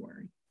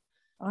January.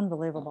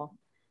 Unbelievable.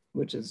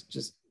 Which is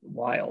just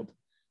wild.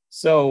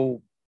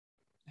 So,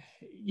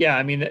 yeah,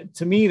 I mean,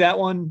 to me, that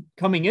one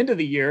coming into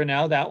the year,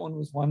 now that one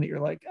was one that you're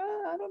like,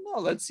 I don't know,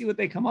 let's see what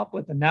they come up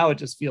with. And now it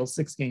just feels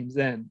 6 games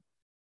in.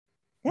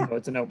 Yeah.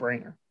 It's a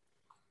no-brainer.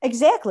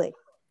 Exactly.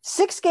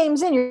 6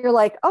 games in, you're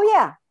like, oh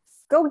yeah,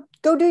 go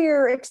do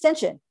your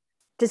extension.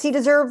 Does he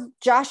deserve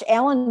Josh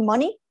Allen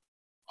money?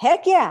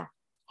 Heck yeah,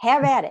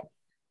 have at it.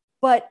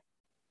 But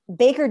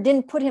Baker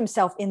didn't put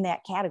himself in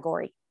that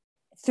category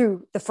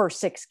through the first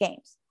 6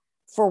 games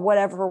for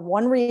whatever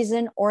one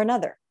reason or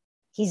another.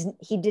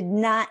 He did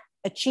not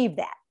achieve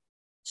that.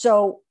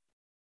 So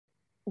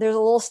there's a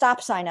little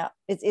stop sign up.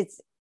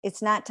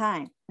 It's not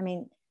time. I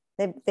mean,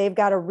 they've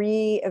got to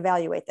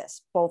reevaluate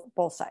this,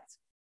 both sides.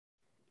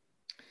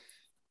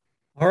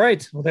 All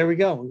right. Well, there we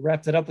go. We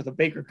wrapped it up with a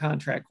Baker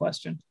contract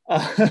question,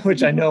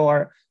 which I know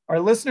our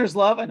listeners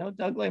love. I know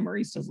Doug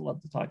Maurice doesn't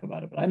love to talk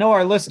about it, but I know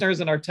our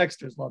listeners and our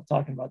texters love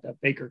talking about that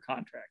Baker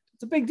contract.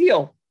 It's a big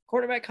deal.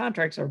 Quarterback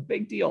contracts are a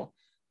big deal.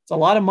 It's a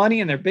lot of money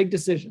and they're big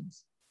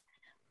decisions.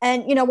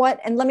 And you know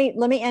what? And let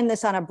me end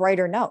this on a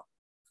brighter note.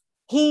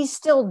 He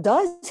still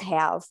does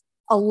have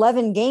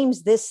 11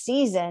 games this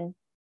season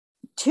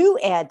to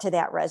add to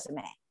that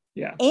resume.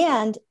 Yeah.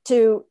 And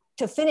to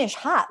finish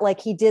hot like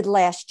he did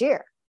last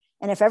year.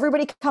 And if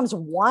everybody comes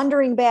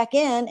wandering back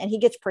in and he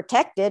gets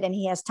protected and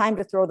he has time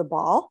to throw the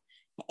ball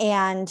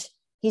and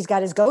he's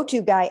got his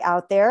go-to guy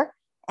out there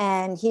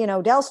and he and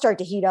Odell start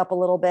to heat up a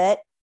little bit,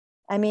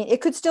 I mean,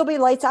 it could still be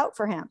lights out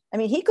for him. I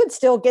mean, he could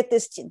still get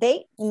this.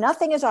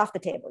 Nothing is off the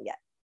table yet.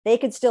 They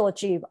could still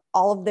achieve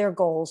all of their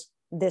goals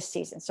this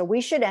season. So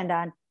we should end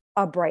on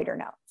a brighter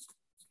note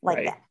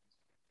like that.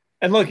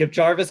 And look, if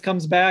Jarvis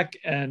comes back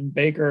and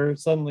Baker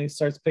suddenly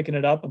starts picking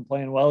it up and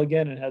playing well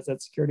again and has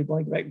that security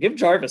blanket back, give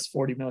Jarvis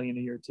 $40 million a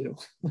year too.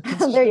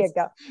 There you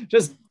go.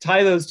 Just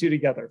tie those two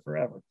together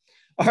forever.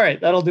 All right,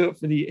 that'll do it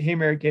for the Hey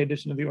Mary Kay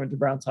edition of the Orange and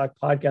Brown Talk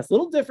podcast. A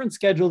little different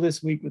schedule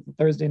this week with the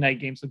Thursday night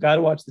game, so got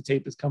to watch the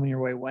tape is coming your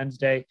way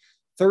Wednesday.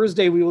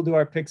 Thursday, we will do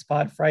our picks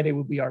pod. Friday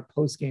will be our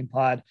post-game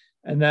pod.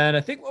 And then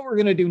I think what we're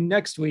going to do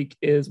next week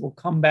is we'll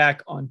come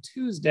back on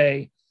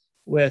Tuesday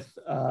with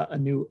a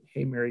new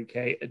Hey Mary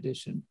Kay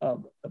edition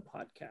of the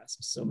podcast.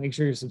 So make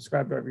sure you're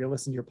subscribed wherever you're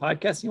listening to your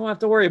podcast. You won't have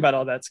to worry about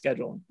all that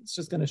scheduling. It's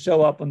just going to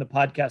show up when the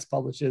podcast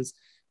publishes.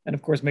 And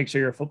of course, make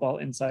sure you're a Football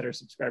Insider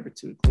subscriber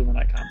to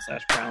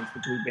Cleveland.com/Browns, the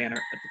blue banner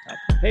at the top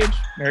of the page.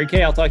 Mary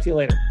Kay, I'll talk to you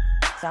later.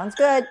 Sounds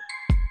good.